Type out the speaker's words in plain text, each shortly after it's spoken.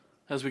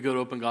As we go to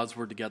open God's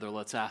Word together,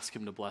 let's ask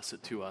Him to bless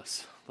it to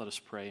us. Let us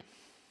pray.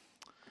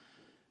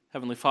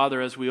 Heavenly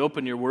Father, as we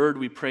open your Word,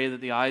 we pray that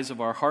the eyes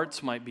of our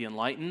hearts might be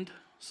enlightened,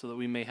 so that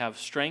we may have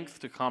strength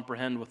to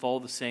comprehend with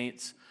all the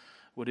saints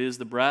what is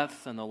the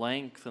breadth and the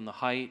length and the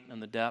height and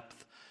the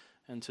depth,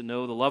 and to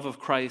know the love of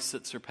Christ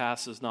that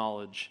surpasses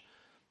knowledge,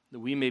 that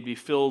we may be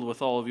filled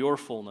with all of your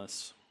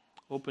fullness.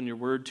 Open your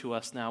Word to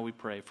us now, we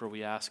pray, for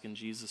we ask in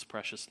Jesus'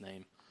 precious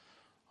name.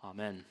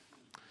 Amen.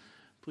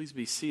 Please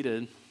be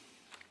seated.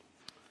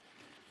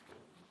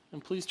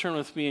 And please turn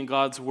with me in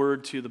God's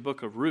Word to the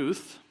book of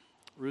Ruth,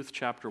 Ruth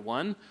chapter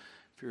 1.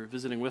 If you're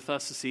visiting with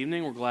us this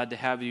evening, we're glad to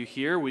have you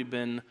here. We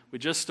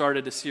just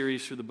started a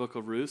series through the book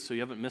of Ruth, so you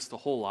haven't missed a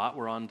whole lot.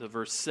 We're on to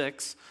verse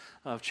 6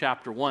 of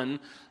chapter 1.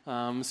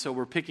 So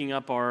we're picking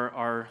up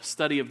our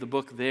study of the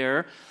book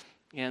there.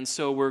 And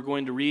so we're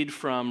going to read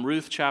from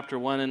Ruth chapter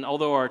 1. And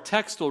although our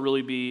text will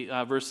really be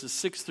verses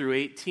 6 through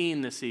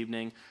 18 this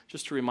evening,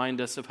 just to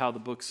remind us of how the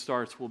book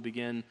starts, we'll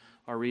begin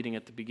our reading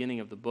at the beginning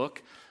of the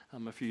book.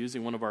 If you're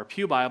using one of our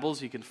pew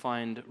Bibles, you can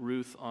find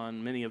Ruth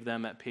on many of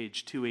them at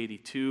page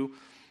 282.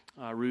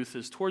 Ruth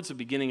is towards the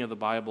beginning of the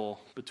Bible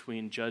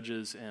between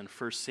Judges and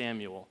 1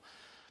 Samuel.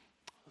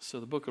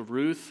 So the book of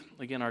Ruth,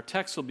 again, our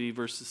text will be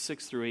verses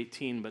 6 through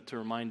 18, but to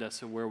remind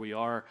us of where we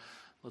are,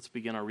 let's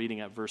begin our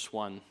reading at verse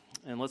 1.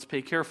 And let's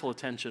pay careful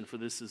attention, for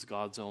this is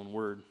God's own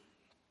word.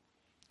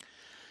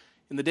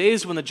 In the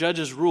days when the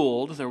judges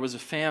ruled, there was a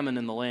famine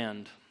in the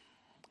land,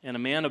 and a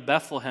man of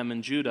Bethlehem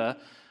in Judah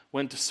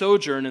went to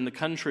sojourn in the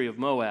country of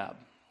Moab,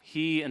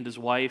 he and his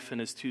wife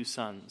and his 2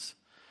 sons.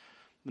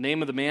 The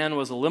name of the man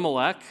was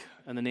Elimelech,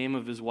 and the name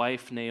of his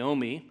wife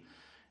Naomi,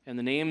 and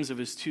the names of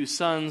his 2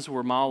 sons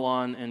were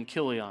Mahlon and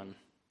Chilion.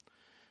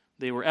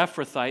 They were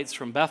Ephrathites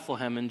from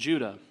Bethlehem in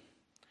Judah.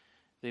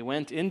 They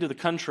went into the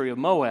country of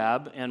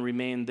Moab and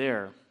remained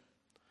there.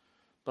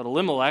 But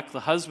Elimelech, the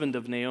husband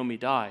of Naomi,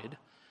 died,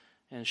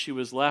 and she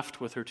was left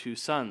with her 2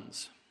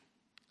 sons.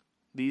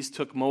 These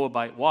took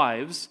Moabite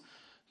wives.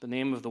 The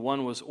name of the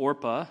one was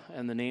Orpah,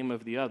 and the name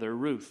of the other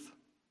Ruth.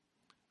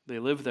 They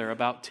lived there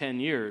about 10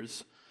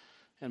 years,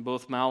 and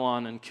both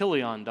Mahlon and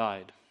Chilion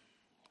died,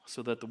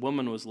 so that the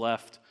woman was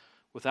left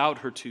without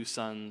her 2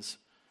 sons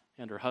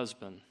and her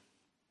husband.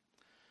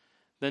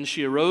 Then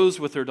she arose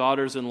with her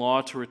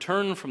daughters-in-law to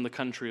return from the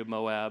country of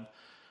Moab,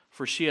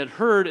 for she had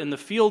heard in the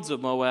fields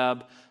of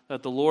Moab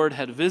that the Lord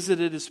had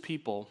visited his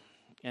people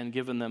and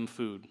given them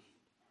food.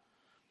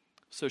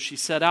 So she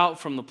set out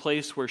from the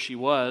place where she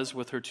was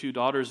with her 2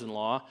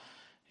 daughters-in-law,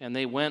 and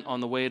they went on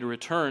the way to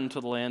return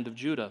to the land of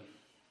Judah.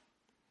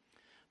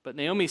 But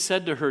Naomi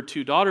said to her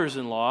 2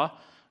 daughters-in-law,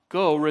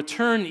 "Go,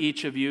 return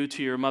each of you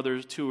to her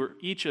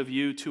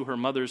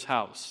mother's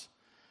house.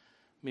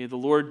 May the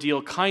Lord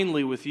deal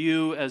kindly with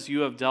you as you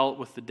have dealt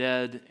with the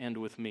dead and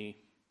with me.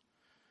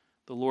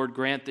 The Lord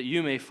grant that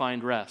you may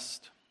find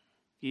rest,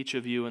 each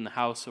of you in the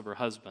house of her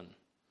husband."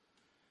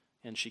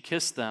 And she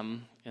kissed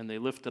them, and they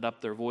lifted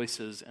up their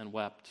voices and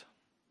wept.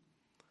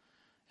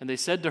 And they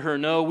said to her,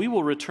 "No, we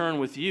will return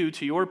with you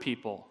to your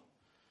people."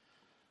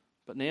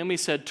 But Naomi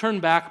said, "Turn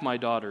back, my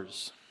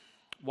daughters.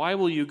 Why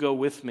will you go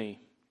with me?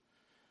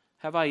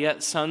 Have I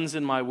yet sons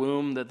in my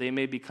womb that they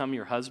may become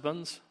your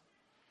husbands?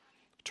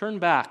 Turn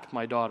back,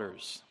 my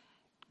daughters.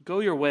 Go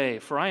your way,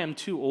 for I am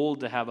too old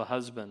to have a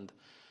husband.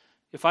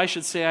 If I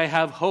should say I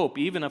have hope,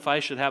 even if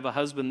I should have a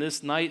husband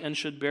this night and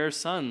should bear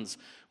sons,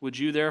 would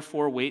you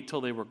therefore wait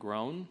till they were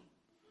grown?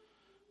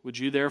 Would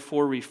you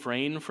therefore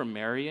refrain from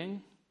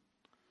marrying?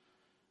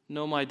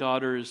 No, my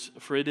daughters,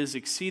 for it is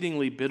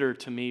exceedingly bitter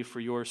to me for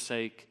your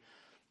sake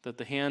that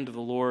the hand of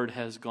the Lord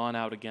has gone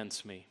out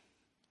against me."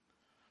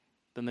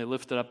 Then they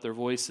lifted up their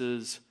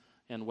voices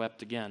and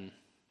wept again.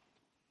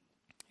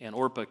 And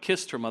Orpah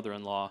kissed her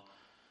mother-in-law,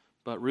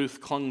 but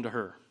Ruth clung to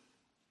her.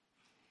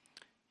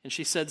 And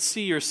she said,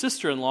 "See, your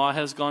sister-in-law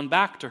has gone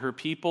back to her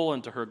people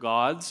and to her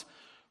gods.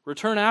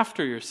 Return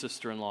after your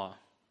sister-in-law."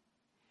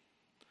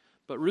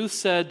 But Ruth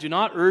said, "Do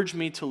not urge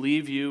me to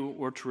leave you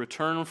or to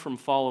return from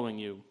following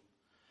you.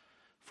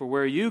 For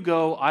where you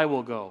go, I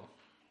will go,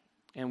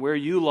 and where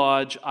you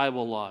lodge, I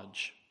will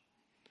lodge.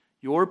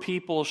 Your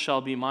people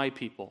shall be my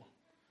people,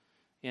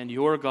 and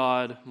your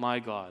God, my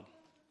God.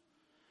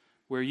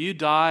 Where you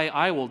die,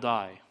 I will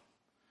die,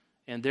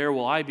 and there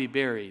will I be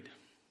buried.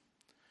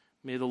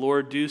 May the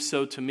Lord do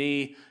so to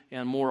me,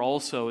 and more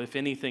also, if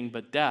anything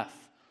but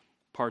death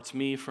parts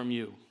me from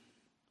you."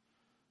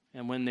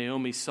 And when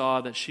Naomi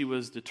saw that she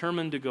was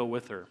determined to go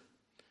with her,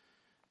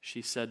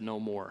 she said no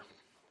more.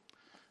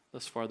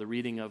 Thus far the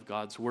reading of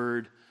God's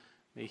word.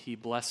 May he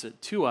bless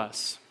it to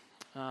us.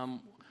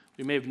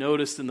 We may have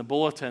noticed in the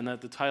bulletin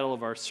that the title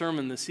of our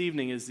sermon this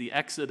evening is The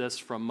Exodus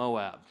from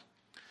Moab.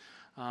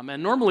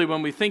 And normally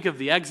when we think of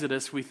the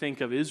Exodus, we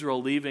think of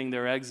Israel leaving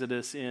their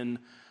exodus in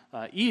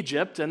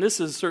Egypt, and this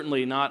is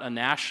certainly not a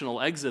national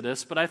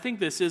exodus, but I think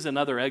this is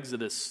another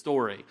Exodus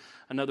story,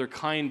 another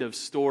kind of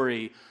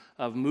story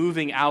of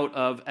moving out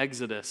of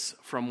Exodus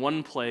from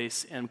one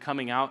place and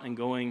coming out and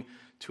going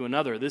to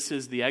another. This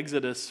is the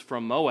Exodus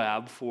from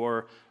Moab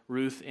for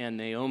Ruth and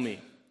Naomi.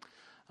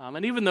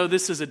 And even though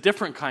this is a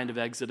different kind of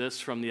exodus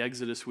from the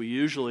exodus we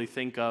usually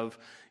think of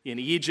in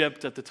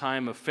Egypt at the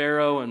time of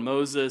Pharaoh and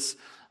Moses,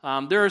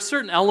 there are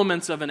certain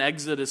elements of an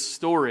exodus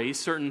story,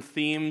 certain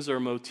themes or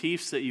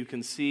motifs that you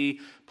can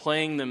see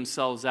playing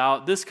themselves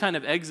out. This kind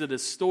of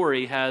exodus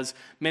story has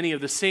many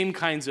of the same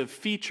kinds of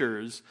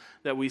features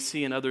that we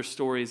see in other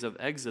stories of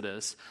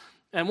Exodus.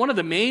 And one of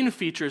the main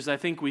features I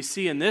think we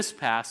see in this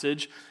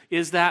passage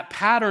is that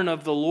pattern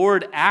of the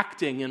Lord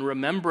acting in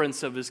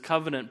remembrance of his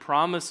covenant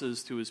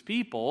promises to his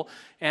people,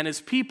 and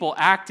his people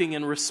acting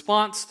in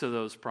response to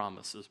those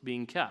promises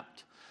being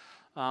kept.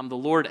 The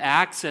Lord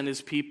acts and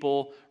his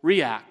people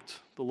react.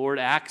 The Lord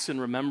acts in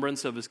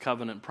remembrance of his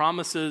covenant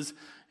promises,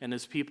 and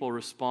his people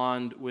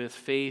respond with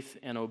faith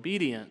and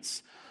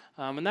obedience.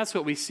 And that's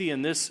what we see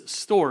in this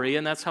story,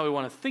 and that's how we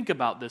want to think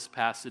about this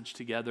passage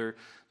together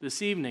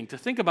this evening, to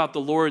think about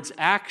the Lord's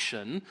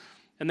action,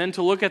 and then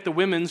to look at the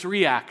women's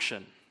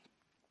reaction.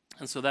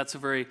 And so that's a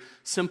very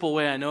simple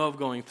way I know of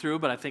going through,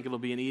 but I think it'll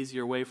be an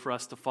easier way for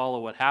us to follow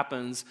what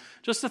happens,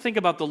 just to think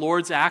about the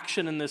Lord's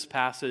action in this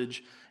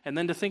passage, and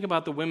then to think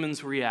about the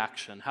women's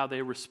reaction, how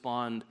they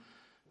respond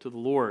to the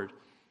Lord.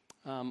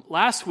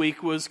 Last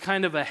week was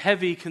kind of a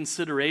heavy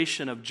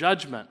consideration of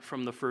judgment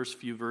from the first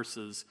few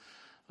verses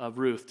of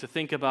Ruth, to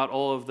think about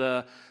all of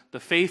the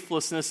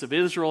faithlessness of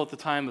Israel at the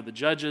time of the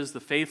judges,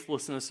 the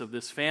faithlessness of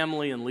this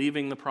family in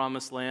leaving the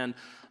promised land,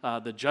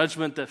 the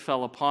judgment that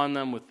fell upon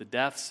them with the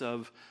deaths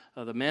of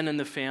the men in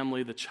the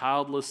family, the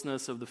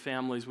childlessness of the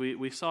families.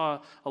 We saw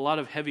a lot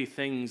of heavy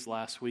things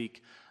last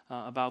week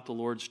about the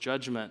Lord's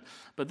judgment.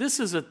 But this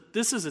is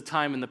a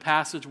time in the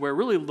passage where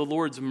really the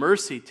Lord's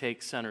mercy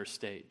takes center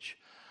stage.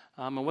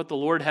 And what the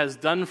Lord has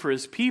done for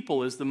his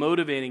people is the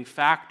motivating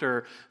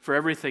factor for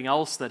everything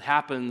else that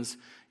happens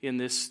in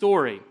this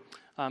story.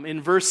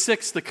 In verse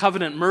 6, the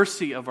covenant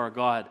mercy of our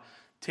God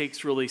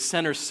takes really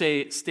center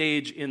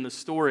stage in the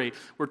story.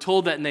 We're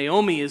told that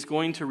Naomi is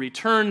going to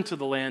return to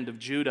the land of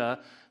Judah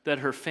that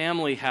her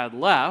family had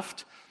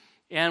left,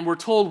 and we're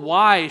told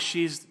why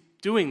she's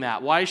doing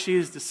that, why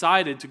she's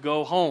decided to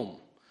go home,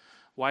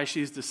 why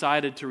she's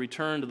decided to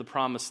return to the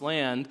promised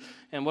land.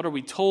 And what are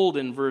we told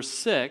in verse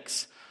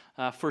 6?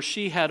 For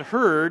she had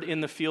heard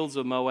in the fields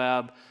of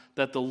Moab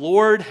that the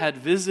Lord had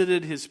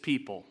visited his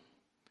people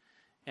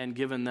and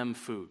given them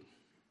food.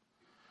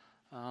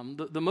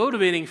 The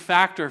motivating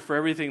factor for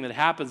everything that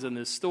happens in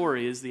this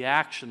story is the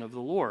action of the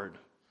Lord,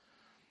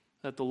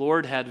 that the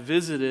Lord had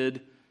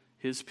visited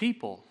his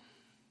people.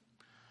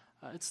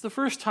 It's the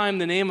first time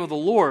the name of the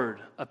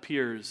Lord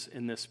appears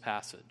in this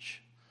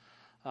passage.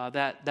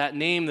 That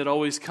name that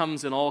always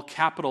comes in all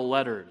capital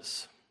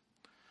letters.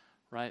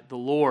 Right, the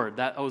Lord,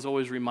 that was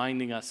always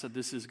reminding us that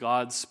this is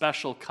God's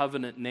special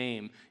covenant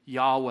name,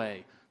 Yahweh,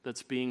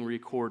 that's being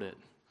recorded.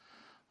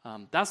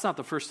 That's not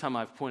the first time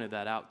I've pointed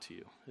that out to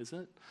you, is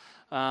it?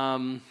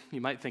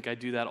 You might think I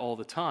do that all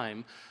the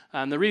time.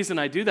 And the reason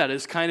I do that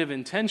is kind of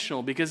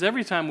intentional, because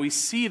every time we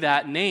see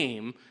that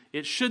name,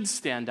 it should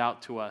stand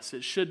out to us.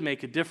 It should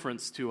make a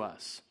difference to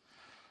us.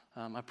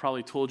 I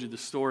probably told you the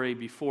story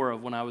before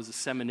of when I was a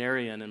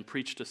seminarian and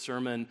preached a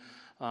sermon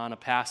on a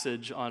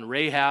passage on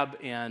Rahab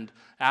and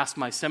asked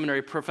my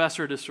seminary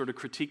professor to sort of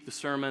critique the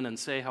sermon and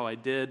say how I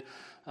did.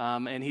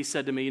 And he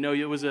said to me,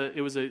 it was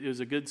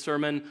a good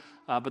sermon,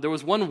 but there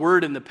was one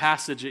word in the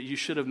passage that you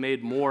should have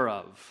made more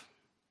of.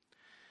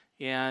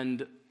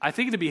 And I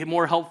think it'd be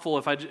more helpful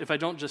if I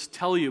don't just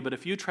tell you, but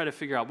if you try to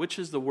figure out which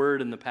is the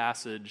word in the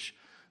passage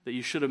that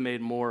you should have made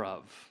more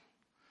of.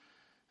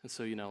 And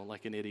so,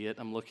 like an idiot,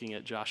 I'm looking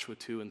at Joshua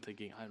 2 and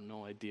thinking, I have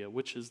no idea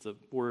which is the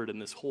word in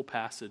this whole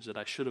passage that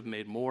I should have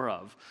made more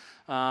of.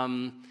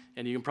 And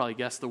you can probably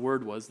guess the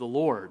word was the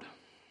Lord.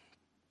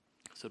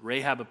 So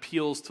Rahab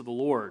appeals to the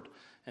Lord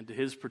and to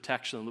his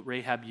protection.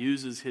 Rahab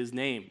uses his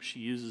name. She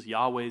uses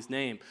Yahweh's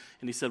name.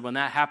 And he said when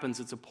that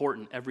happens, it's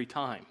important every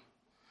time.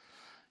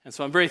 And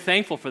so I'm very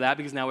thankful for that,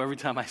 because now every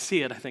time I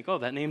see it, I think,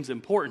 that name's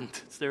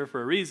important. It's there for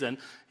a reason.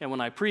 And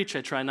when I preach, I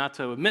try not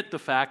to omit the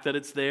fact that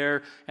it's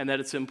there and that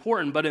it's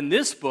important. But in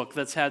this book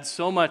that's had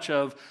so much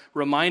of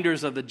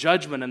reminders of the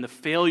judgment and the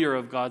failure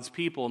of God's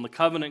people and the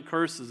covenant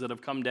curses that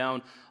have come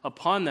down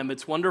upon them,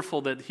 it's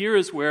wonderful that here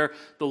is where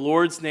the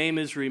Lord's name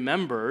is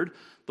remembered,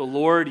 the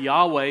Lord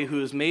Yahweh, who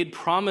has made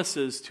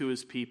promises to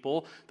his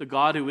people, the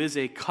God who is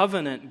a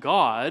covenant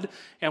God,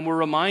 and we're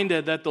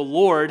reminded that the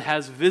Lord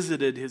has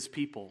visited his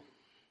people.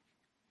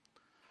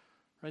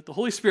 Right? The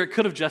Holy Spirit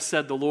could have just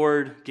said the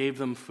Lord gave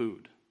them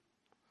food.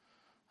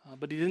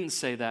 But he didn't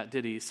say that,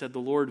 did he? He said the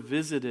Lord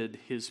visited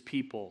his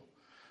people.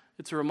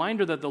 It's a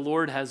reminder that the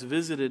Lord has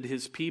visited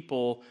his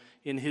people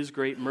in his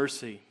great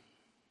mercy.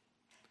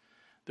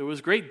 There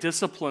was great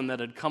discipline that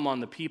had come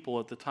on the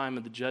people at the time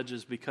of the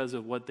judges because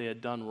of what they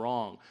had done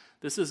wrong.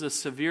 This is a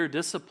severe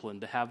discipline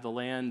to have the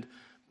land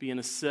be in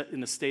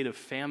a state of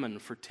famine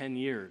for 10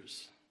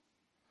 years.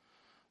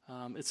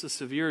 It's a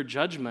severe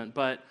judgment,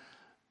 but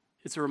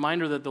it's a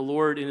reminder that the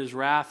Lord in his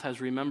wrath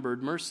has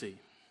remembered mercy.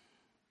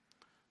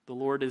 The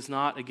Lord is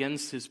not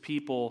against his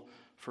people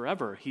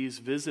forever. He's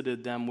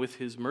visited them with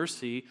his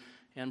mercy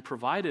and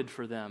provided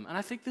for them. And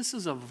I think this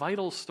is a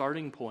vital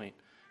starting point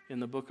in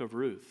the book of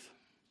Ruth.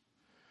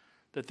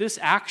 That this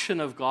action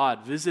of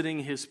God visiting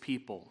his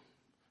people,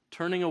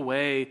 turning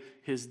away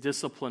his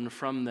discipline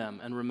from them,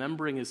 and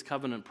remembering his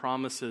covenant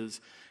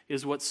promises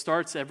is what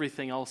starts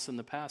everything else in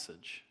the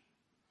passage.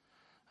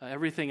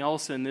 Everything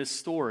else in this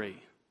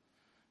story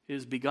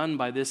is begun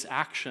by this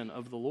action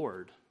of the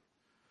Lord.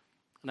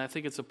 And I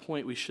think it's a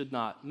point we should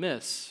not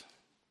miss.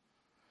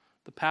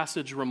 The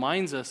passage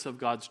reminds us of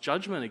God's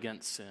judgment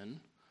against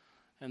sin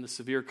and the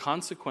severe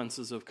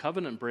consequences of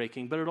covenant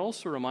breaking, but it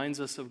also reminds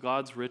us of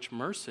God's rich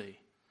mercy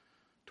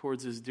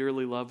towards his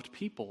dearly loved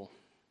people.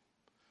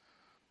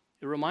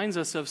 It reminds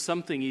us of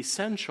something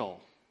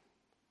essential,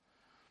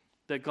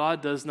 that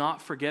God does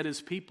not forget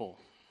his people,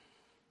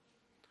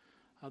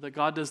 that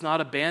God does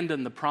not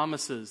abandon the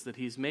promises that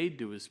he's made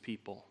to his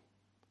people.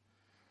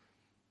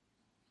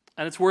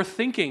 And it's worth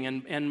thinking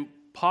and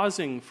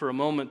pausing for a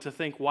moment to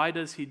think, why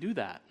does he do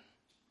that?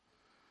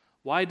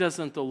 Why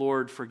doesn't the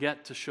Lord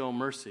forget to show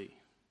mercy?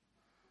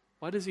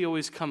 Why does he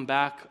always come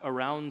back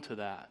around to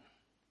that?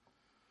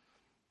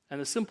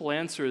 And the simple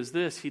answer is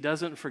this: he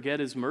doesn't forget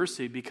his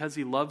mercy because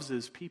he loves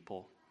his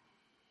people.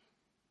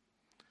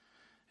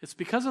 It's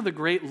because of the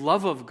great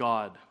love of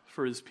God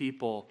for his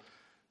people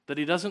that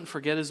he doesn't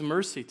forget his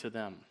mercy to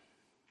them.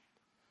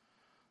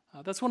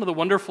 That's one of the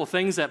wonderful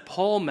things that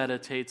Paul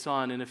meditates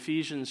on in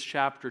Ephesians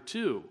chapter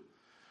 2,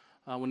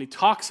 when he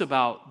talks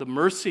about the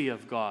mercy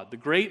of God, the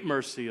great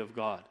mercy of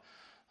God.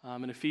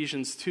 In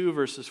Ephesians 2,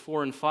 verses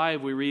 4 and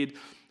 5, we read,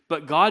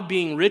 "But God,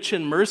 being rich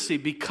in mercy,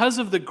 because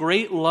of the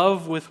great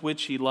love with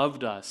which he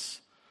loved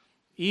us,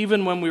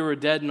 even when we were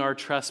dead in our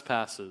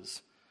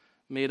trespasses,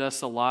 made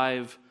us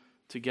alive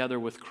together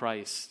with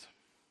Christ."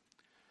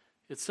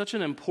 It's such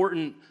an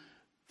important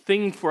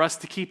thing for us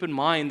to keep in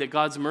mind that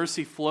God's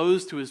mercy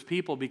flows to his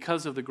people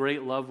because of the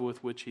great love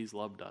with which he's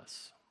loved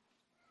us.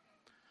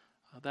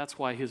 That's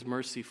why his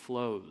mercy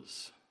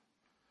flows.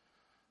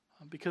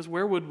 Because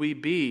where would we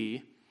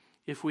be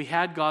if we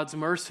had God's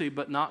mercy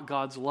but not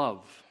God's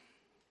love?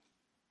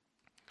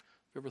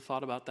 Have you ever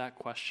thought about that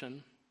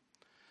question?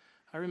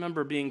 I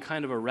remember being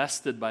kind of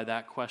arrested by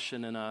that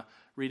question in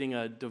reading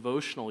a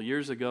devotional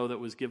years ago that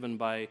was given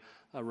by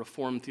a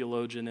Reformed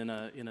theologian in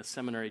a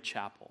seminary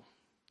chapel.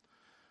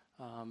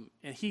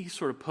 And he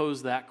sort of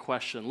posed that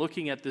question,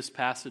 looking at this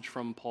passage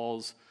from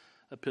Paul's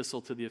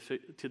epistle to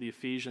the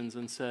Ephesians,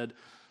 and said,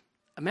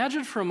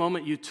 imagine for a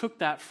moment you took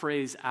that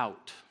phrase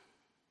out,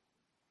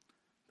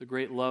 the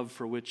great love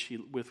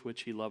with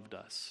which he loved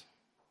us.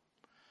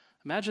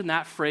 Imagine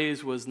that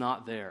phrase was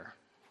not there.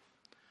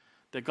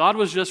 That God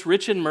was just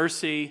rich in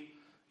mercy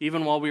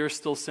even while we were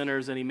still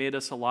sinners, and he made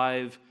us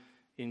alive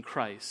in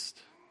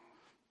Christ.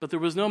 But there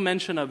was no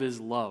mention of his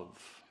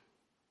love.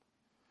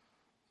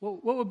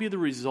 What would be the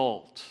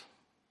result?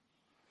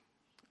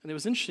 And it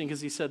was interesting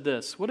because he said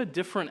this: what a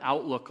different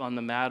outlook on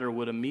the matter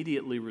would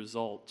immediately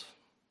result.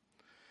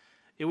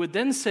 It would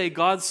then say,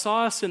 God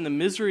saw us in the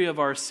misery of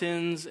our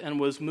sins and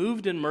was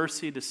moved in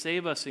mercy to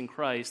save us in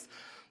Christ.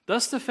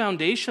 Thus the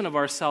foundation of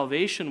our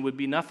salvation would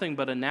be nothing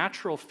but a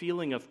natural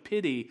feeling of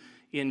pity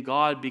in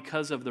God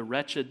because of the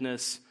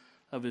wretchedness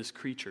of his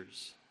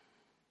creatures.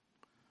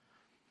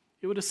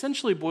 It would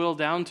essentially boil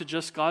down to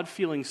just God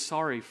feeling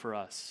sorry for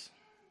us.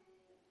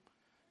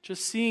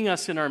 Just seeing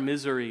us in our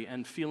misery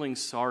and feeling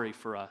sorry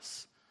for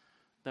us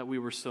that we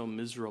were so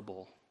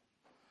miserable.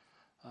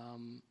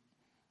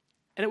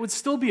 And it would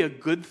still be a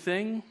good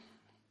thing.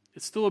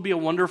 It still would be a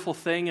wonderful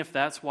thing if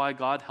that's why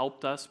God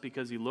helped us,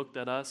 because he looked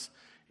at us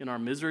in our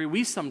misery.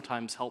 We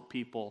sometimes help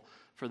people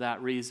for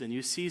that reason.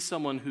 You see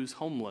someone who's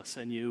homeless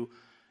and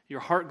your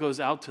heart goes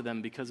out to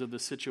them because of the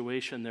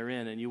situation they're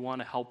in and you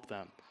want to help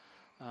them.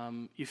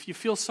 If you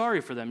feel sorry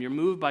for them, you're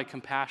moved by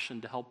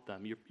compassion to help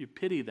them. You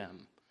pity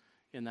them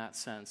in that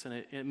sense. And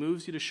it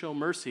moves you to show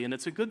mercy. And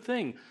it's a good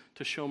thing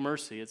to show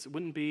mercy. It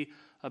wouldn't be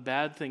a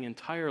bad thing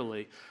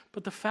entirely.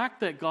 But the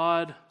fact that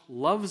God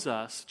loves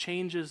us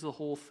changes the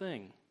whole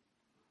thing.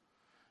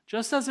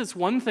 Just as it's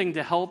one thing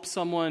to help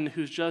someone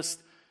who's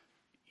just,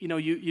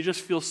 you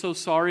just feel so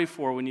sorry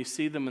for when you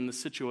see them in the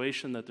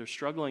situation that they're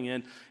struggling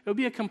in, it would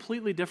be a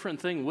completely different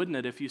thing, wouldn't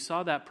it, if you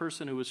saw that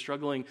person who was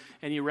struggling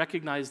and you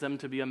recognized them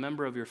to be a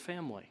member of your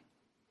family,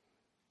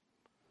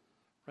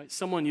 right?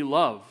 Someone you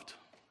loved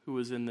who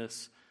was in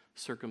this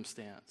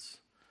circumstance.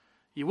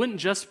 You wouldn't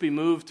just be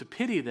moved to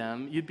pity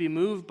them, you'd be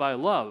moved by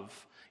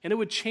love, and it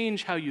would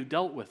change how you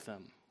dealt with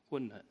them,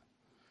 wouldn't it?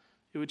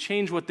 It would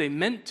change what they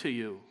meant to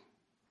you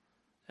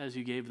as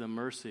you gave them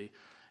mercy.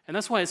 And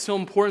that's why it's so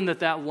important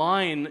that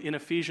line in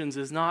Ephesians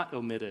is not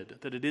omitted,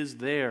 that it is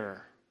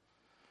there,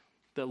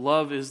 that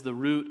love is the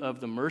root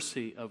of the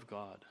mercy of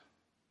God.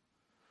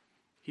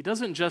 He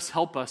doesn't just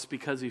help us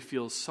because he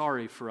feels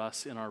sorry for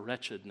us in our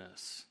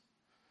wretchedness.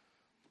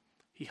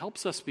 He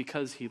helps us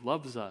because he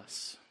loves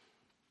us.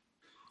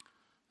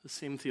 The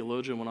same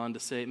theologian went on to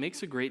say, it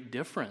makes a great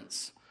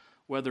difference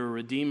whether a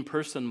redeemed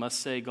person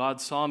must say,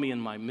 God saw me in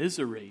my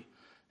misery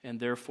and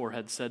therefore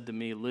had said to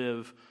me,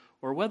 live,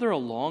 or whether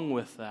along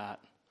with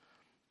that,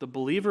 the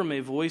believer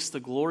may voice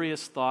the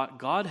glorious thought,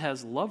 God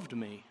has loved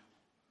me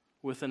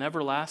with an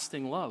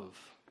everlasting love.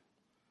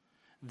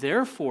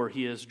 Therefore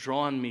he has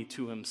drawn me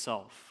to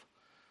himself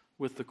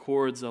with the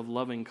cords of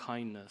loving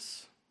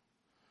kindness.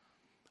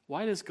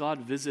 Why does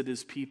God visit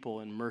his people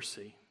in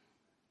mercy?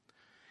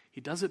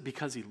 He does it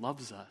because he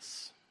loves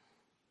us.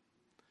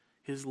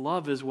 His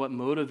love is what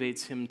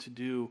motivates him to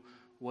do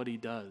what he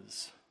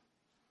does.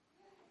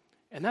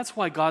 And that's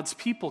why God's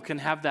people can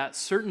have that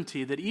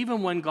certainty that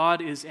even when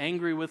God is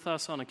angry with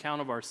us on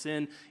account of our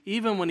sin,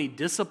 even when he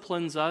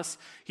disciplines us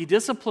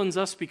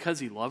because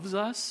he loves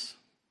us.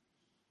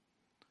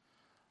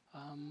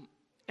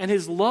 And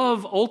his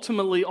love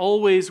ultimately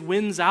always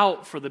wins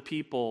out for the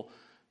people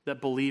that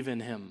believe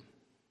in him.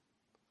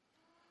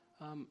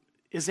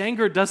 His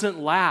anger doesn't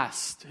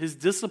last. His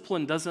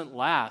discipline doesn't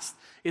last.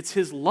 It's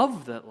his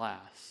love that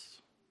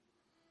lasts.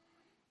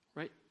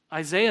 Right?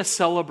 Isaiah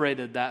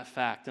celebrated that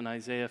fact in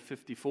Isaiah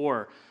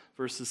 54,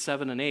 verses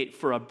 7 and 8.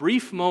 For a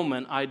brief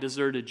moment I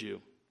deserted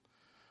you,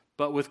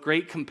 but with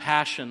great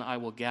compassion I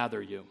will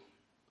gather you.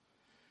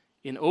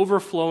 In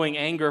overflowing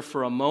anger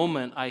for a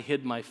moment I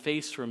hid my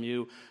face from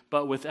you,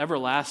 but with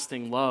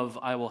everlasting love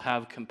I will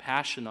have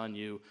compassion on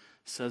you,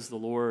 says the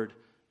Lord,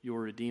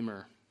 your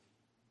Redeemer.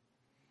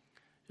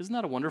 Isn't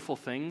that a wonderful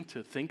thing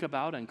to think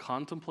about and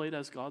contemplate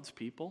as God's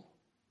people?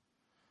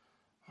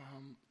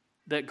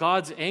 That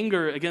God's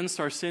anger against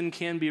our sin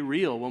can be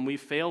real. When we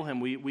fail him,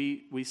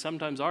 we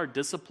sometimes are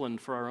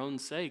disciplined for our own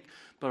sake,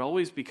 but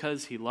always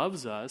because he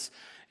loves us.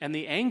 And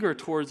the anger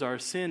towards our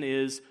sin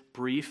is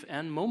brief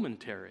and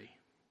momentary.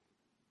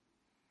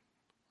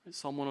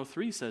 Psalm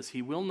 103 says,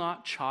 he will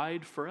not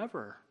chide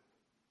forever.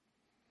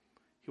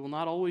 He will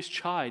not always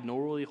chide,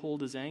 nor will he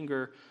hold his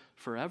anger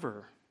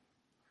forever.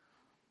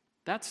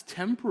 That's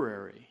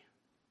temporary.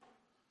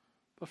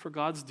 But for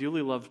God's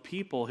dearly loved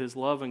people, his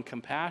love and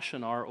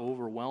compassion are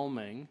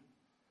overwhelming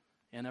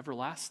and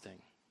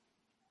everlasting.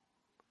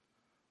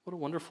 What a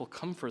wonderful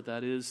comfort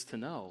that is to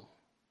know.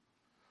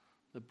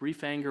 The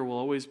brief anger will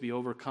always be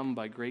overcome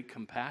by great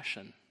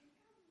compassion.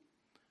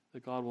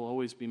 That God will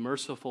always be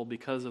merciful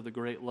because of the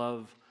great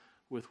love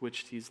with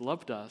which he's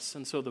loved us.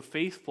 And so the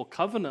faithful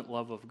covenant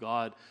love of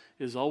God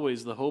is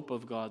always the hope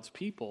of God's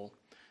people,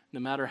 no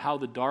matter how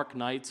the dark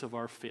nights of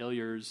our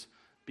failures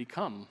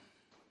become.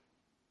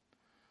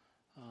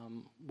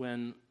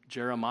 When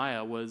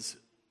Jeremiah was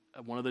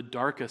at one of the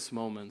darkest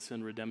moments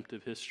in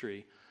redemptive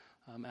history,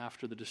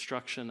 after the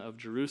destruction of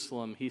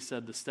Jerusalem, he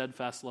said, the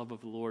steadfast love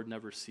of the Lord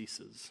never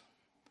ceases.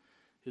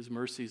 His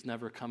mercies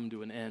never come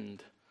to an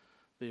end.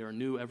 They are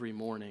new every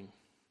morning.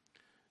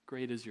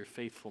 Great is your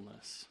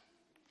faithfulness.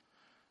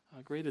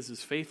 Great is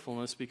his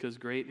faithfulness because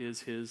great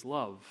is his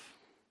love.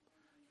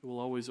 It will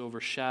always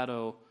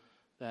overshadow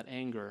that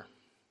anger.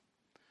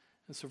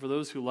 And so for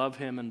those who love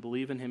him and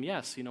believe in him,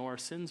 yes, our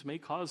sins may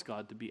cause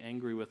God to be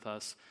angry with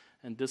us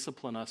and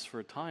discipline us for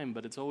a time,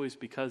 but it's always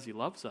because he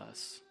loves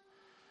us.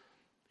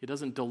 He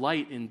doesn't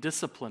delight in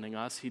disciplining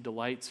us. He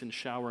delights in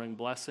showering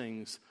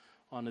blessings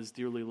on his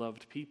dearly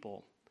loved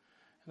people.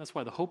 And that's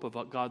why the hope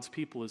of God's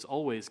people is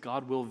always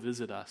God will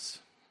visit us.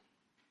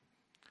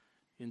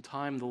 In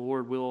time, the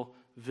Lord will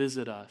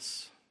visit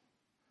us.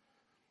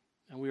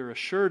 And we are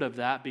assured of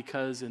that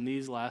because in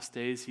these last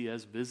days he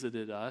has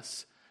visited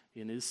us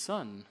in his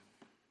Son.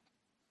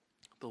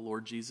 The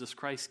Lord Jesus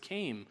Christ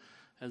came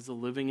as the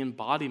living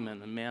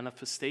embodiment and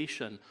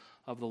manifestation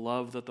of the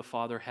love that the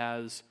Father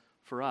has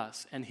for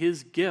us. And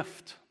his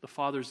gift, the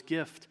Father's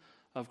gift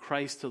of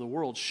Christ to the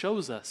world,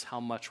 shows us how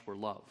much we're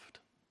loved.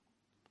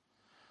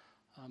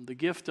 The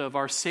gift of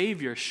our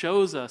Savior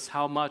shows us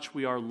how much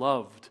we are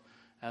loved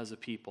as a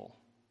people.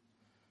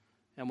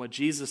 And what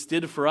Jesus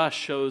did for us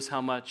shows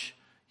how much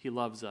he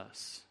loves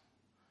us.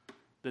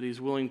 That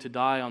he's willing to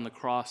die on the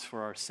cross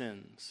for our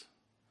sins.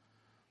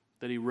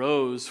 That he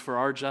rose for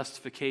our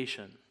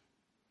justification.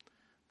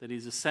 That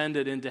he's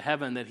ascended into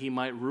heaven that he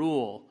might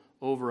rule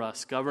over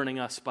us, governing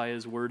us by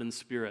his word and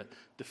spirit,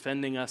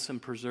 defending us and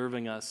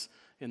preserving us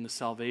in the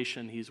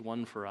salvation he's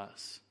won for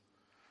us.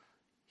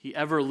 He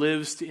ever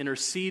lives to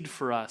intercede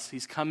for us.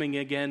 He's coming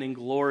again in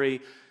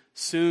glory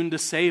soon to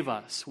save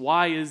us.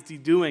 Why is he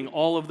doing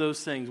all of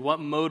those things? What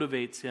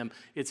motivates him?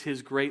 It's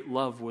his great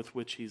love with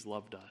which he's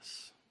loved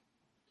us.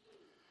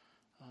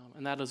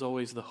 And that is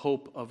always the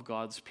hope of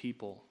God's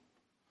people,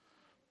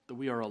 that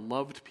we are a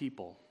loved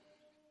people.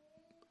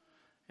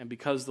 And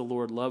because the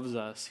Lord loves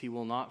us, he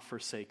will not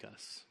forsake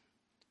us.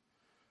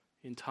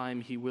 In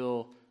time, he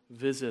will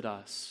visit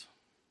us.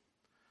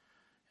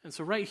 And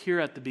so right here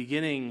at the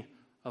beginning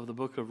of the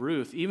book of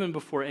Ruth, even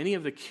before any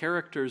of the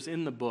characters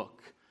in the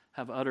book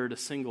have uttered a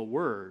single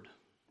word,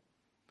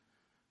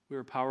 we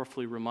are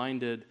powerfully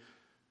reminded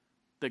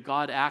that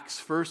God acts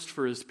first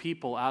for his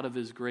people out of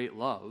his great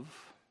love,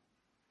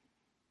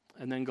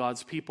 and then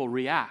God's people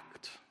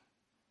react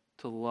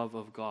to the love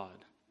of God.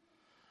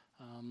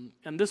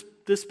 And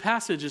this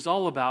passage is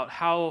all about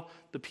how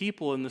the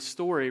people in the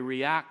story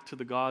react to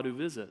the God who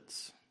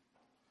visits.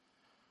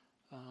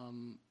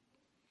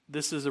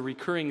 This is a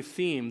recurring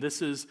theme.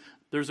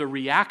 There's a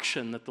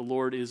reaction that the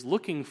Lord is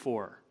looking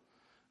for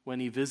when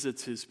he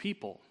visits his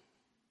people.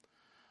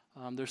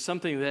 There's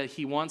something that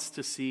he wants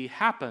to see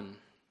happen.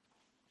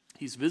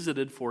 He's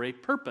visited for a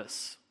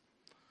purpose.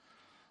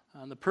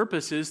 And the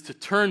purpose is to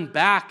turn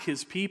back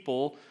his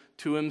people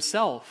to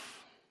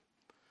himself,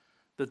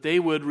 that they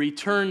would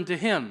return to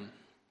him.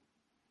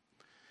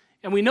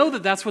 And we know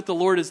that that's what the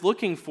Lord is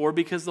looking for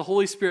because the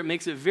Holy Spirit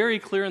makes it very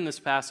clear in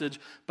this passage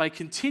by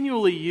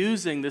continually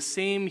using the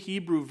same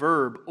Hebrew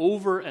verb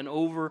over and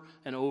over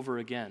and over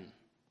again.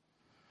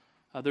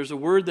 There's a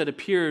word that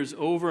appears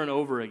over and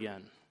over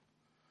again.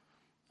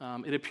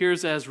 It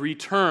appears as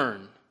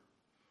return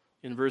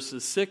in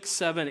verses 6,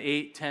 7,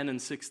 8, 10,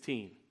 and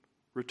 16.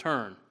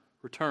 Return,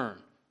 return,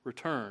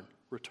 return,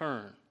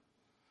 return.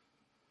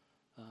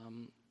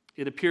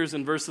 It appears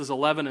in verses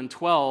 11 and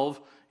 12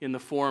 in the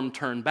form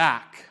turn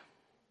back.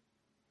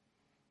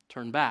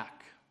 Turn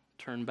back,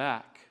 turn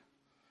back.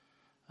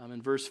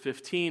 In verse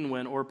 15,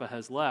 when Orpah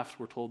has left,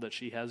 we're told that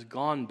she has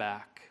gone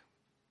back.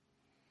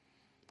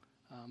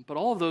 But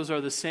all of those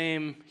are the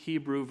same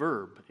Hebrew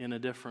verb in a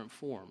different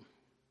form.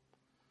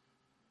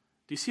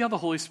 Do you see how the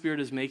Holy Spirit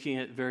is making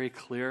it very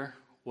clear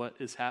what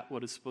is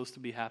supposed to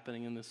be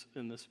happening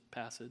in this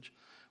passage?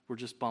 We're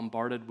just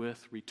bombarded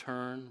with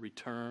return,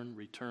 return,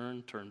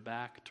 return, turn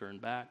back,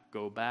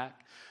 go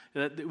back.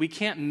 We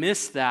can't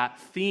miss that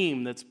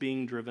theme that's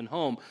being driven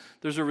home.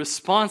 There's a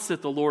response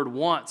that the Lord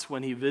wants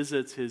when he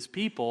visits his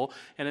people,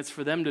 and it's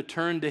for them to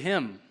turn to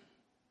him,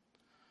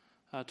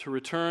 to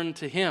return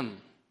to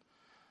him.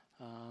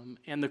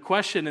 And the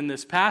question in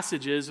this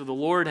passage is, if the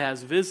Lord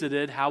has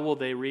visited, how will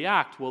they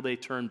react? Will they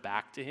turn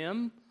back to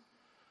him?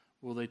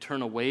 Will they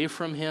turn away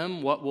from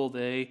him? What will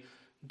they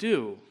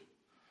do?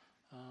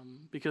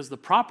 Because the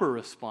proper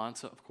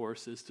response, of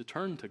course, is to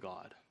turn to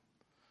God,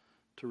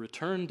 to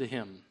return to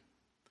him.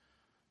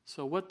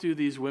 So what do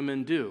these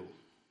women do?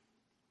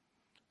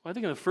 Well, I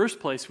think in the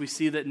first place, we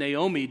see that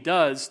Naomi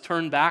does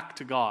turn back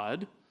to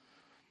God,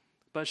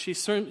 but she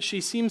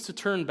seems to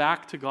turn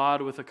back to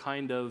God with a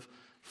kind of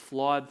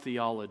flawed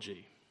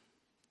theology.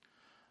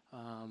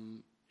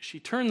 She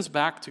turns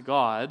back to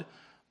God,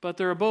 but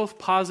there are both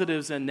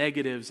positives and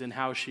negatives in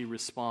how she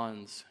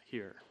responds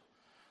here.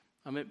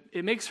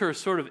 It makes her a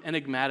sort of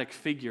enigmatic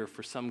figure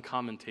for some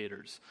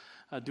commentators.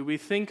 Do we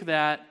think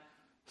that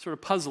sort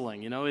of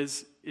puzzling?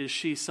 Is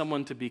she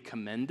someone to be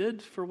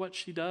commended for what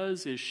she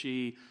does? Is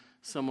she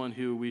someone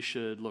who we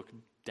should look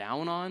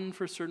down on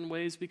for certain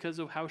ways because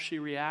of how she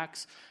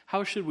reacts?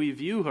 How should we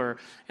view her?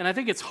 And I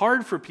think it's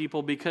hard for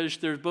people because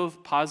there's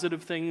both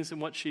positive things in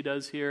what she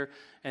does here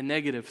and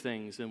negative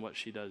things in what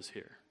she does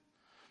here.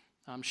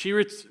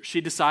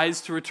 She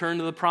decides to return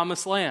to the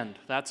promised land.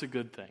 That's a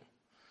good thing.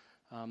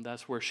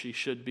 That's where she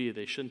should be.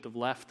 They shouldn't have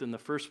left in the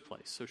first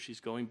place, so she's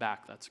going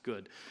back. That's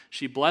good.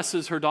 She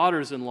blesses her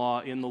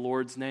daughters-in-law in the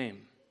Lord's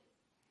name.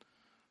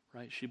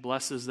 Right? She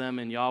blesses them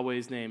in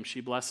Yahweh's name. She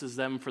blesses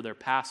them for their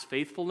past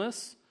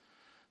faithfulness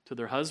to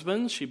their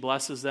husbands. She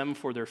blesses them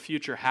for their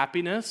future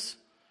happiness,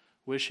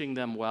 wishing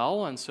them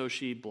well, and so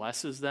she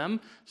blesses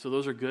them. So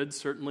those are good,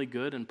 certainly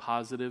good and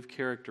positive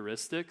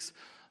characteristics.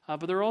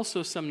 But there are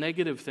also some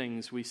negative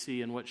things we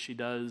see in what she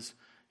does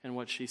and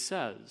what she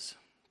says.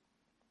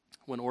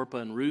 When Orpah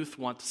and Ruth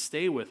want to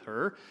stay with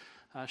her,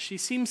 she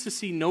seems to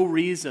see no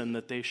reason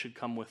that they should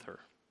come with her.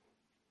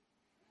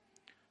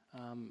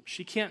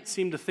 She can't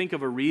seem to think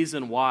of a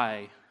reason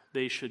why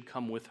they should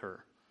come with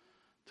her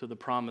to the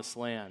promised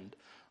land.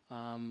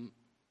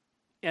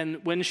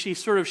 And when she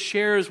sort of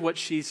shares what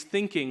she's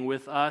thinking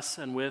with us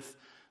and with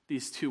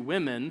these two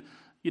women,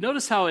 you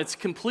notice how it's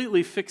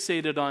completely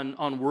fixated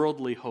on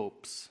worldly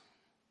hopes,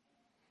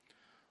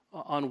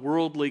 on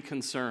worldly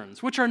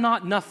concerns, which are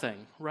not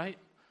nothing, right?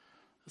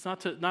 It's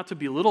not to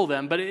belittle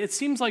them, but it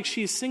seems like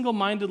she's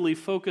single-mindedly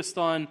focused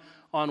on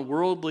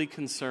worldly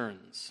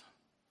concerns.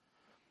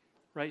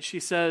 Right? She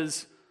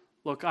says,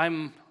 "Look,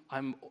 I'm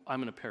going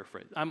to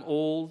paraphrase. I'm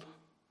old.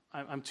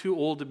 I'm too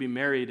old to be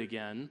married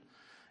again.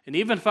 And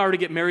even if I were to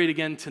get married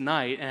again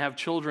tonight and have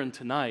children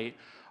tonight,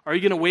 are you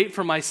going to wait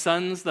for my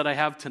sons that I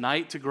have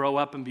tonight to grow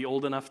up and be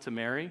old enough to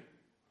marry?"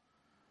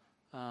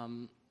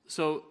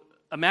 So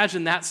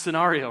imagine that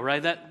scenario,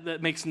 right?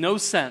 That makes no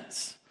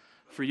sense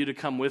for you to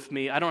come with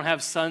me. I don't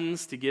have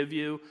sons to give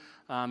you.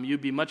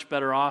 You'd be much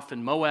better off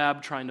in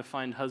Moab trying to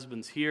find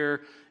husbands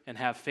here and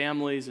have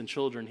families and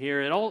children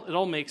here. It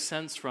all makes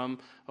sense from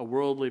a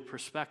worldly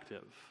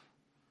perspective.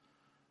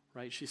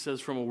 Right? She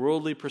says from a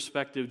worldly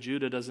perspective,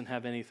 Judah doesn't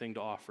have anything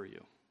to offer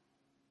you.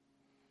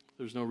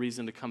 There's no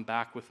reason to come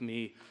back with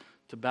me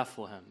to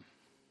Bethlehem.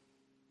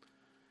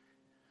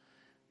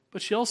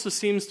 But she also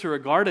seems to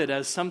regard it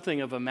as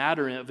something of a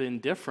matter of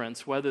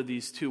indifference whether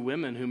these two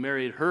women who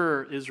married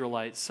her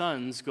Israelite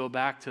sons go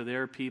back to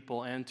their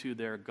people and to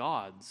their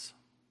gods.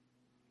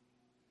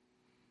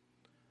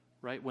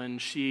 Right? When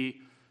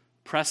she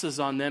presses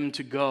on them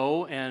to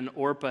go and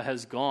Orpah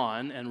has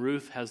gone and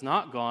Ruth has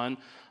not gone,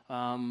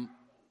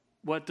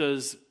 what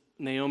does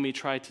Naomi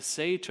try to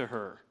say to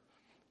her?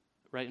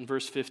 Right in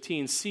verse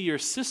 15, "See, your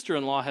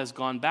sister-in-law has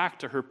gone back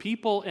to her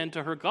people and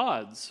to her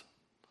gods.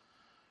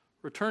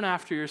 Return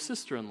after your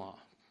sister-in-law."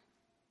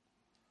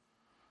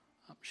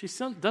 She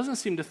doesn't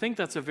seem to think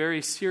that's a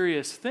very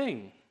serious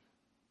thing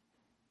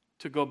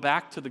to go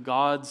back to the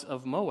gods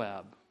of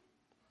Moab.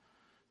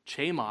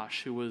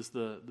 Chemosh, who was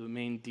the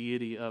main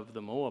deity of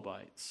the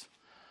Moabites.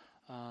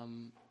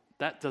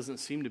 That doesn't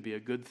seem to be a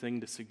good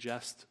thing to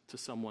suggest to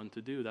someone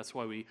to do. That's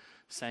why we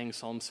sang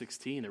Psalm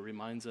 16. It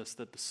reminds us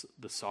that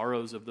the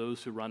sorrows of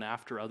those who run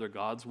after other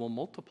gods will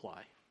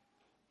multiply.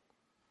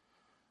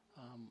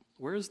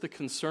 Where is the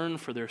concern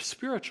for their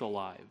spiritual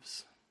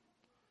lives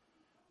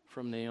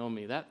from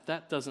Naomi?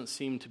 That doesn't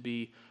seem to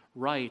be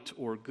right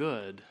or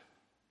good.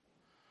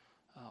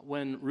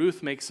 When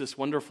Ruth makes this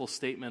wonderful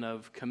statement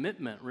of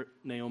commitment,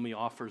 Naomi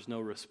offers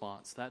no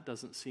response. That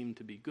doesn't seem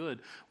to be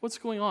good. What's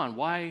going on?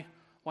 Why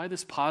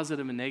this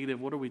positive and negative?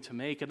 What are we to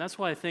make? And that's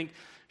why I think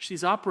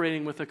she's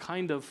operating with a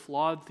kind of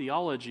flawed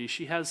theology.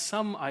 She has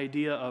some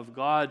idea of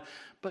God,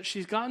 but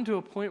she's gotten to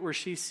a point where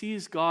she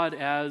sees God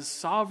as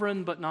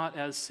sovereign but not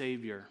as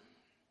Savior.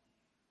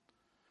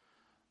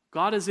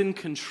 God is in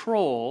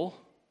control,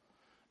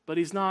 but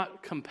he's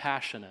not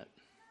compassionate.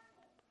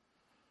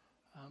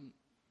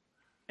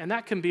 And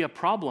that can be a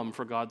problem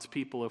for God's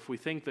people if we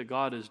think that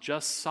God is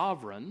just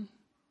sovereign,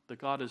 that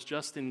God is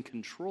just in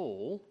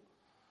control,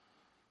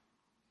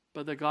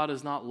 but that God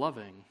is not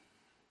loving,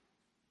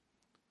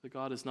 that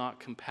God is not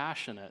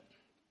compassionate.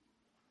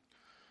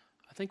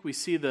 I think we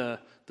see the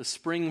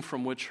spring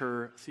from which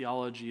her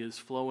theology is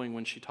flowing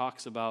when she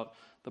talks about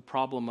the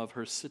problem of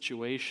her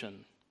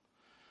situation.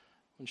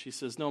 When she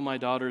says, "No, my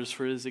daughters,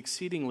 for it is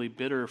exceedingly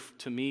bitter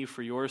to me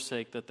for your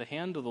sake that the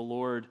hand of the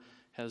Lord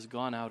has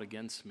gone out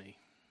against me."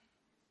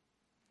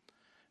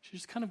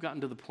 She's kind of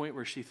gotten to the point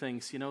where she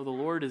thinks, the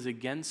Lord is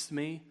against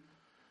me,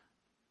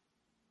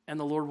 and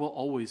the Lord will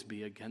always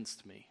be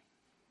against me.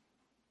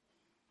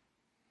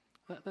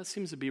 That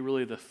seems to be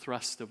really the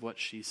thrust of what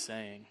she's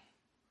saying.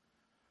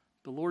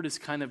 The Lord is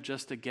kind of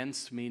just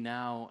against me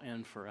now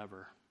and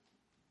forever.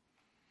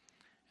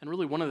 And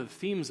really one of the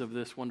themes of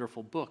this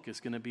wonderful book is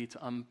going to be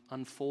to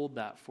unfold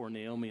that for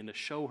Naomi and to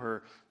show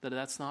her that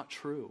that's not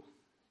true,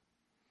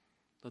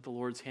 that the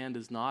Lord's hand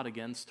is not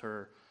against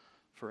her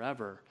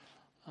forever.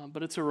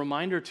 But it's a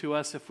reminder to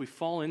us, if we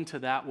fall into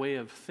that way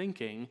of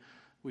thinking,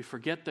 we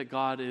forget that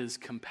God is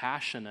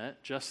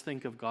compassionate, just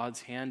think of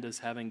God's hand as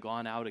having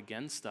gone out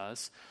against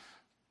us,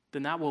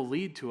 then that will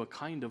lead to a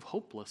kind of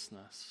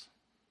hopelessness.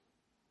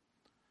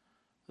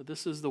 That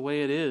this is the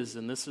way it is,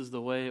 and this is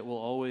the way it will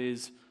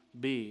always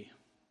be.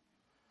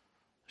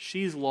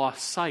 She's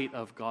lost sight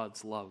of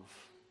God's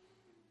love,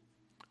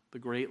 the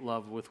great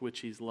love with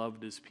which he's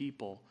loved his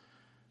people.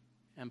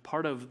 And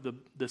part of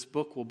this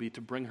book will be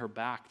to bring her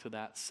back to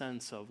that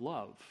sense of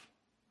love.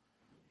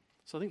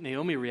 So I think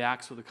Naomi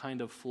reacts with a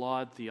kind of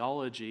flawed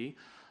theology.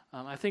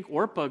 I think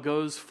Orpah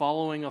goes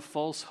following a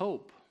false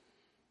hope.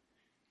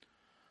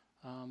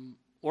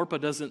 Orpah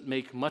doesn't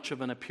make much of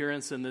an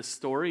appearance in this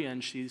story,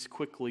 and she's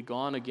quickly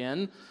gone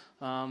again.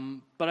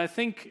 But I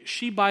think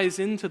she buys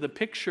into the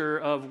picture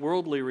of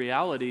worldly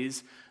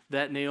realities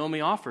that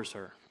Naomi offers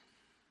her.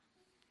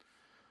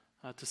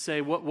 To say,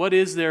 what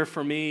is there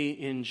for me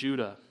in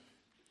Judah?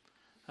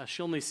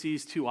 She only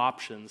sees two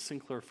options.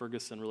 Sinclair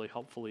Ferguson really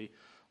helpfully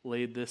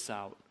laid this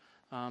out.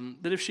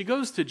 That if she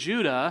goes to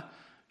Judah,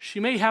 she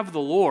may have the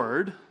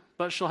Lord,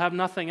 but she'll have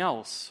nothing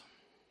else.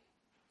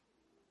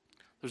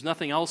 There's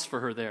nothing else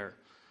for her there,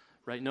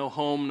 right? No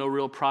home, no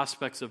real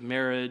prospects of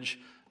marriage,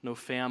 no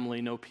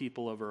family, no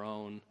people of her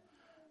own.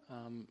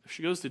 If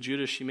she goes to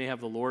Judah, she may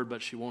have the Lord,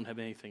 but she won't have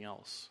anything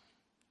else.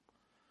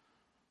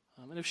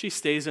 And if she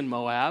stays in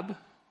Moab,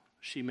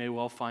 she may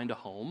well find a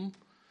home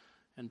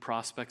and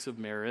prospects of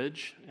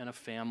marriage and a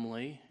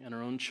family and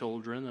her own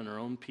children and her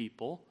own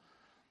people,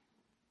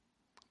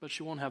 but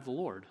she won't have the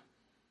Lord.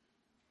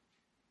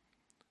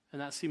 And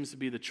that seems to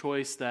be the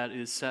choice that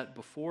is set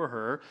before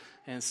her,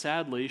 and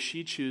sadly,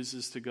 she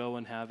chooses to go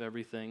and have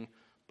everything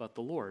but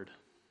the Lord.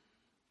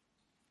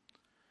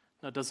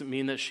 That doesn't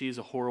mean that she's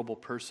a horrible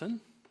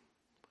person.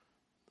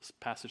 This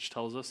passage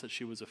tells us that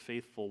she was a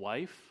faithful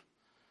wife,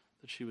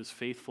 that she was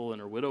faithful in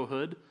her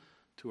widowhood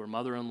to her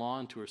mother-in-law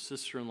and to her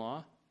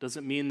sister-in-law.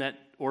 Doesn't mean that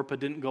Orpah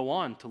didn't go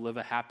on to live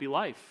a happy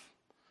life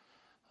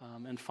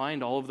and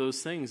find all of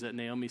those things that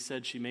Naomi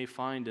said she may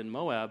find in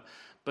Moab,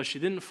 but she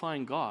didn't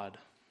find God.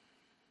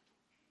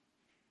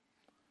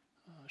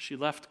 She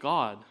left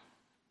God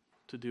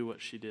to do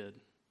what she did.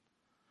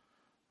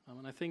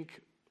 And I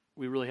think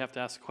we really have to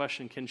ask the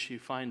question, can she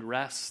find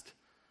rest,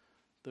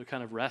 the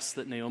kind of rest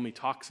that Naomi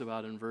talks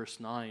about in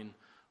verse 9,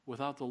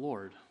 without the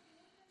Lord?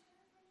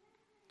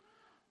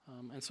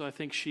 And so I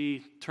think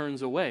she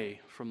turns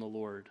away from the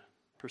Lord,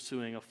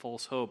 pursuing a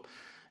false hope.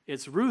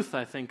 It's Ruth,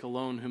 I think,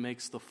 alone who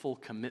makes the full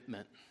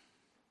commitment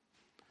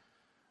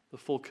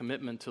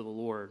to the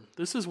Lord.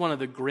 This is one of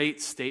the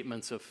great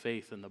statements of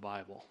faith in the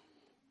Bible.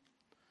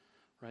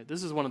 Right?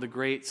 This is one of the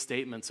great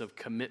statements of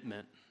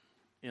commitment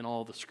in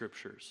all the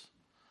scriptures.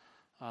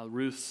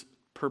 Ruth's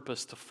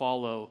purpose to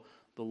follow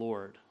the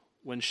Lord.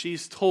 When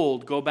she's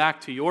told, go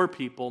back to your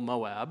people,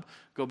 Moab,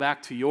 go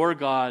back to your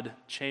God,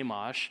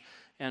 Chemosh,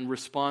 and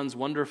responds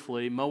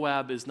wonderfully,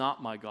 Moab is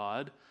not my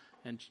God,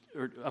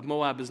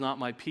 Moab is not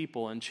my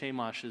people, and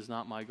Chemosh is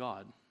not my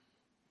God.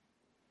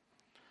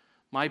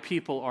 My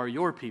people are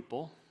your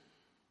people,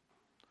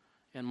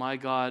 and my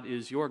God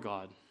is your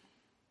God.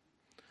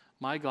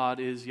 My God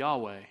is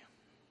Yahweh.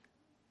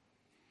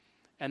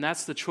 And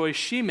that's the choice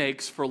she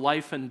makes for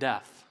life and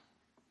death.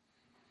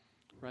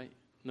 Right?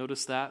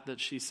 Notice that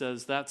she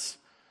says, that's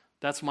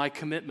my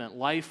commitment,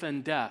 life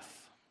and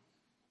death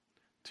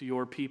to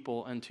your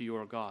people and to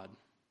your God.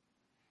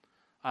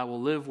 I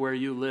will live where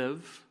you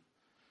live,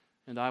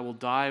 and I will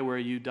die where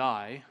you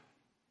die.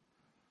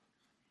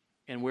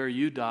 And where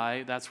you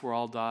die, that's where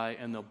I'll die,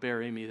 and they'll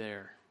bury me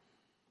there.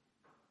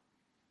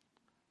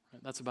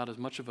 That's about as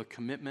much of a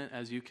commitment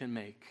as you can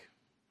make.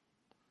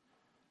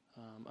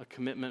 A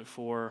commitment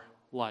for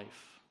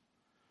life.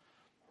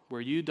 Where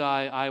you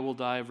die, I will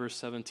die, verse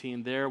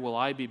 17. There will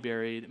I be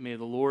buried. May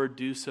the Lord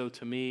do so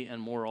to me,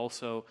 and more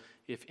also,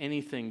 if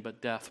anything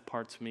but death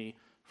parts me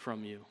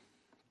from you.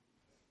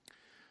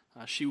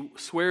 She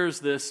swears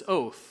this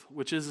oath,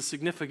 which is a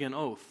significant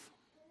oath.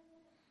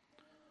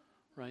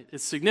 Right?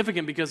 It's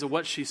significant because of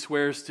what she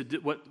swears to do,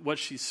 what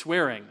she's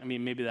swearing. I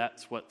mean, maybe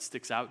that's what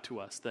sticks out to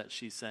us, that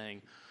she's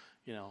saying,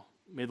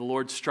 may the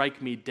Lord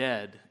strike me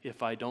dead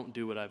if I don't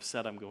do what I've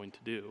said I'm going to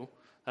do.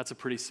 That's a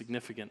pretty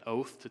significant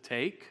oath to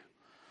take.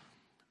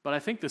 But I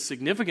think the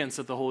significance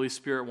that the Holy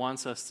Spirit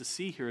wants us to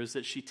see here is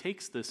that she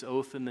takes this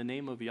oath in the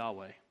name of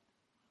Yahweh.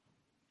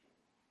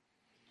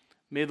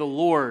 May the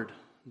Lord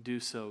do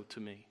so to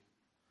me.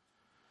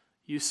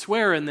 You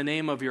swear in the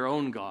name of your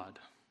own God.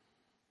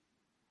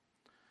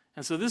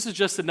 And so this is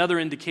just another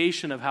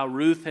indication of how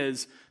Ruth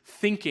is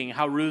thinking,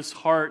 how Ruth's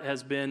heart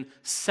has been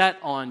set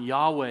on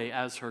Yahweh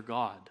as her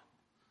God.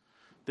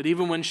 That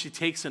even when she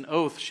takes an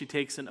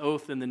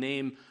oath in the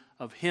name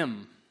of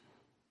Him,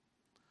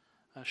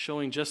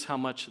 showing just how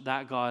much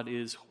that God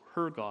is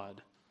her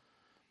God.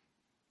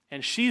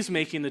 And she's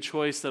making the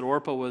choice that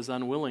Orpah was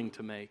unwilling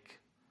to make,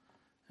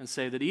 and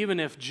say that even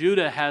if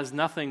Judah has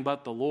nothing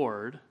but the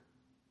Lord,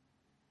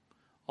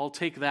 I'll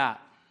take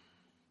that,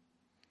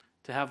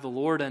 to have the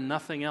Lord and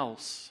nothing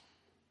else.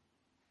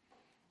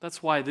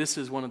 That's why this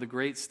is one of the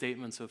great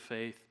statements of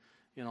faith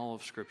in all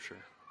of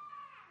Scripture.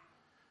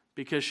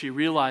 Because she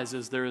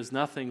realizes there is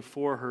nothing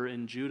for her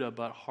in Judah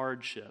but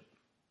hardship.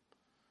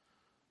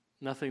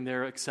 Nothing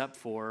there except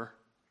for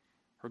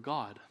her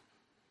God.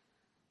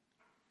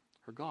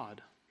 Her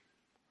God.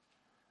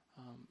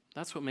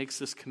 That's what makes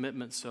this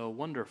commitment so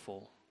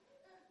wonderful.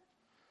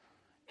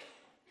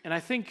 And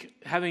I think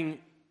having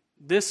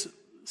this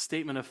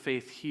statement of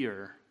faith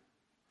here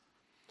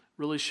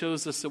really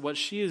shows us that what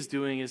she is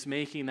doing is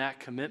making that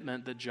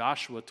commitment that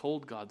Joshua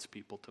told God's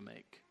people to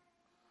make.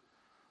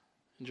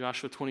 In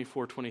Joshua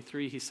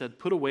 24:23, he said,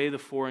 "Put away the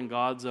foreign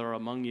gods that are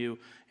among you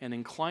and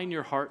incline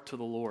your heart to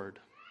the Lord,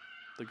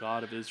 the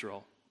God of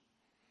Israel."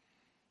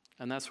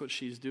 And that's what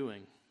she's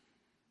doing.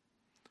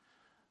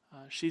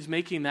 She's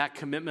making that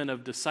commitment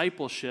of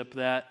discipleship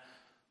that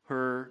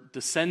her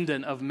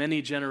descendant of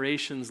many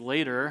generations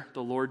later,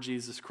 the Lord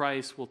Jesus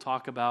Christ, will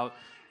talk about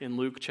in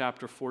Luke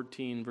chapter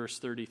 14, verse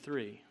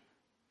 33.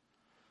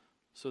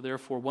 "So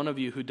therefore, one of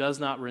you who does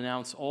not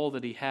renounce all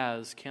that he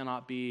has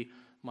cannot be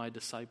my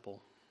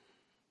disciple."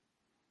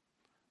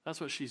 That's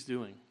what she's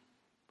doing.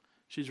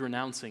 She's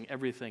renouncing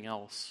everything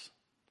else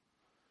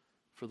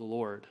for the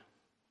Lord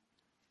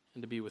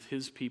and to be with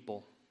His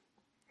people.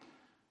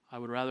 I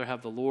would rather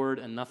have the Lord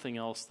and nothing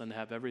else than to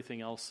have everything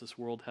else this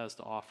world has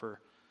to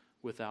offer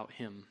without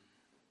Him.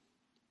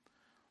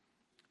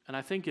 And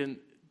I think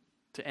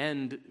to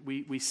end,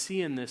 we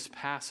see in this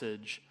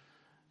passage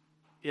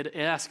it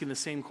asking the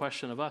same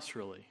question of us,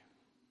 really.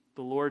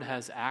 The Lord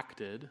has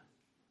acted.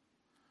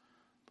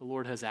 The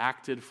Lord has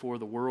acted for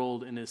the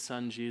world in His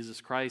Son,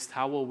 Jesus Christ.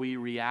 How will we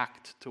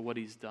react to what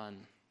He's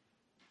done?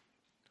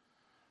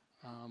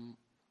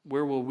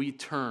 Where will we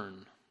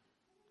turn?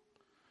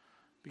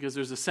 Because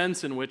there's a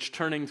sense in which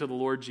turning to the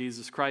Lord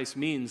Jesus Christ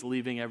means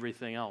leaving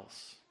everything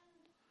else.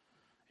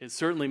 It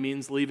certainly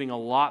means leaving a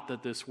lot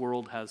that this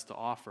world has to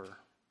offer,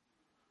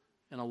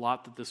 and a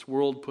lot that this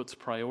world puts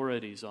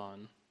priorities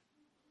on.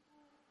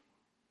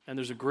 And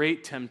there's a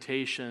great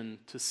temptation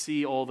to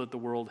see all that the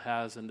world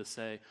has and to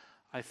say,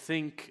 I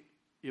think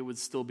it would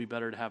still be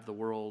better to have the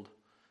world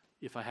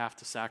if I have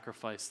to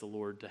sacrifice the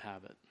Lord to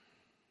have it.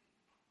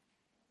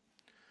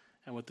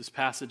 And what this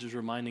passage is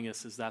reminding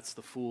us is that's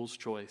the fool's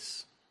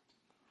choice.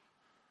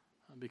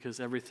 Because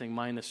everything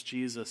minus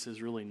Jesus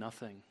is really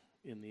nothing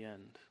in the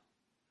end.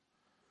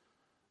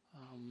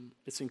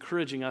 It's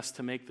encouraging us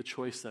to make the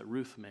choice that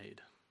Ruth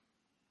made.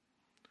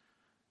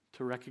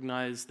 To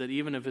recognize that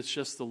even if it's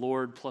just the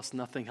Lord plus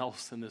nothing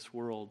else in this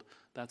world,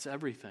 that's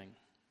everything.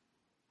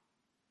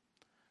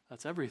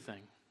 That's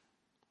everything.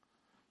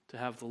 To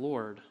have the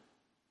Lord.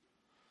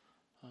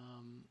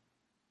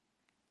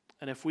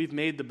 And if we've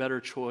made the better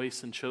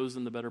choice and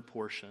chosen the better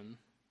portion,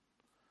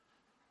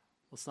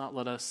 let's not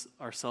let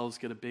ourselves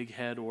get a big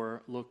head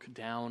or look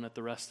down at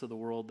the rest of the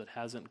world that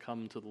hasn't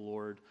come to the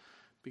Lord,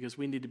 because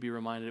we need to be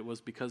reminded it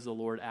was because the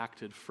Lord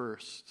acted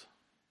first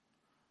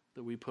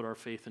that we put our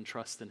faith and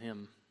trust in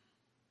Him.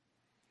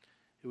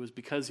 It was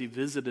because He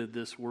visited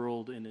this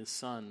world in His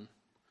Son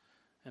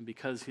And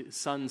because his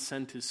Son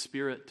sent his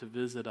Spirit to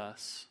visit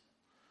us,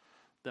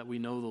 that we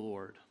know the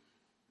Lord.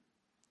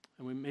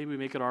 And maybe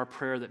make it our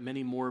prayer that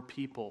many more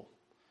people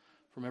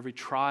from every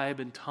tribe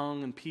and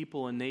tongue and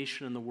people and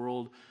nation in the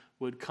world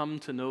would come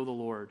to know the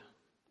Lord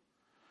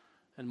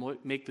and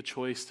make the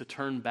choice to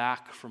turn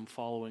back from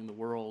following the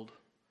world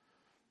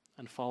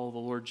and follow the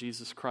Lord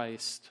Jesus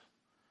Christ,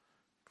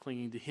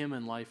 clinging to him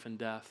in life and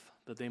death,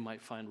 that they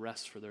might find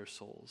rest for their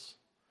souls.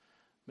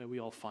 May we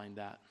all find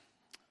that.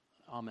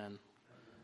 Amen.